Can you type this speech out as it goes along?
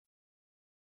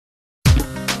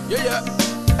Yeah, yeah.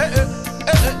 Hey, hey,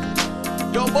 hey, hey.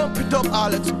 Yo, bump it up,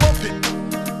 Alex, bump it.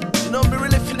 You know, me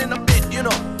really feeling a bit, you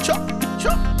know. Chop,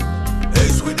 chop. Hey,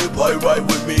 sweetie pie, ride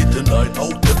with me tonight.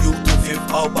 Out the view to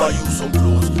Fifth, I'll buy you some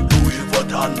clothes. Louis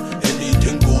Vuitton,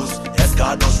 anything goes.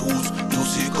 Escada shoes, you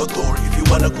see couture. If you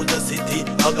wanna go to the city,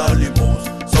 I got limos.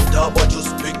 Sometimes I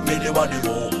just pick me the money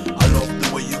more. I love the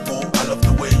way you go, I love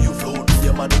the way you flow. Do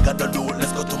your money got the dough,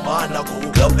 let's go to Monaco.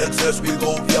 Club XS, we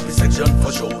go, VIP section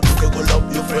for sure. You can call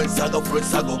up your friends, I got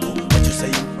friends, I go go. What you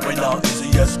saying right now is a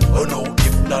yes or no?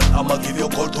 If not, I'ma give you a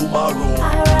call tomorrow.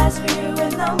 I rise for you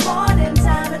in the morning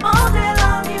time, and all day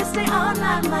long you stay on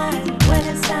my mind. When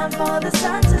it's time for the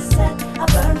sun to set, I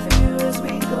burn for you as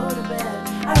we go to bed.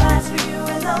 I rise for you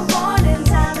in the morning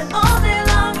time, and all day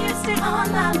long you stay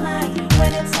on my mind.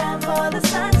 When it's time for the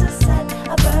sun to set,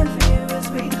 I burn for you as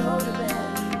we go to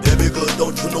bed. Baby girl,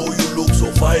 don't you know you look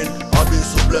so fine? I've been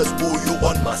so blessed, boy, you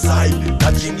on my side.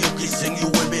 Touching you, kissing you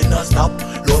will be non-stop.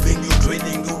 Loving you,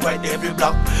 treating you right every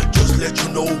block. Just let you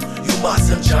know, you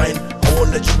mustn't shine. I won't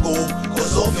let you go,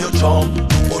 cause of your charm.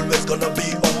 You always gonna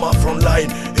be on my front line.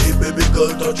 Hey baby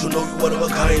girl, don't you know you one of a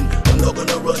kind? I'm not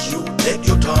gonna rush you, take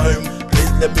your time.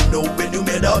 Please let me know when you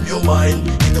made up your mind.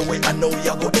 Either way I know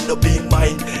you're gonna end up being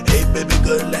mine. Hey baby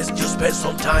girl, let's just spend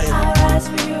some time. I rise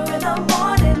for you in the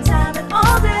morning time, and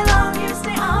all day long you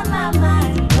stay on my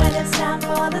mind. When it's time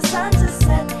for the sun to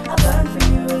set, I burn for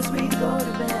you as we go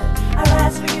to bed. I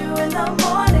rise for you in the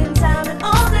morning time, and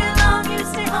all day long you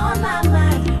stay on my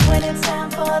mind. When it's time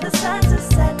for the sun to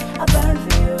set, I burn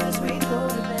for you as we go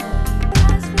to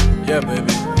bed. Yeah,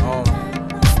 baby.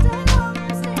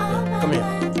 Come here.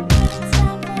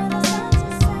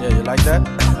 Yeah, you like that?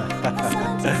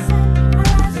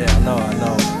 Yeah, I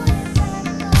know.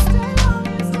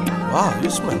 Wow, you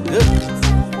smell good.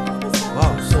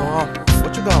 Wow, so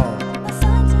what you got on?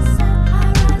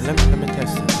 Let me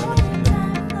test it.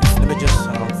 Let me just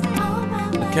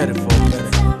look at it for a minute.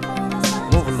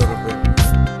 Move a little bit.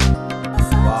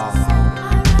 Wow,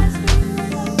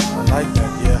 I like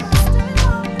that. Yeah.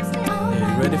 Yeah,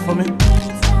 you ready for me?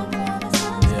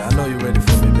 Yeah, I know you're ready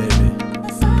for me, baby.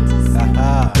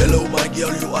 Hello my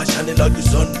girl, you are shining like the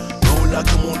sun. Roll like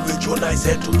the moon with your nice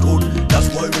head to toe. That's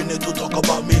why we need to talk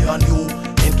about me and you.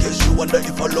 In case you wonder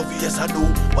if I love you, yes I do.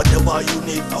 Whatever you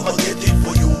need, I'ma get it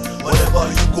for you. Wherever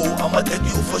you go, I'ma take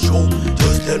you for sure.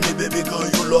 Just tell me baby girl,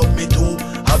 you love me too.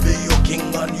 I'll be your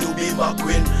king and you be my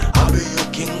queen. I'll be your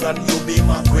king and you be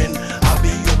my queen. I'll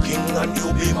be your king and you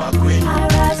be my queen. I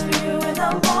rise for you in the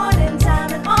morning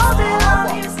time, and all day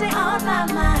long you stay on my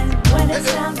mind. When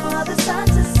it's time for the sun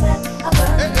to set, I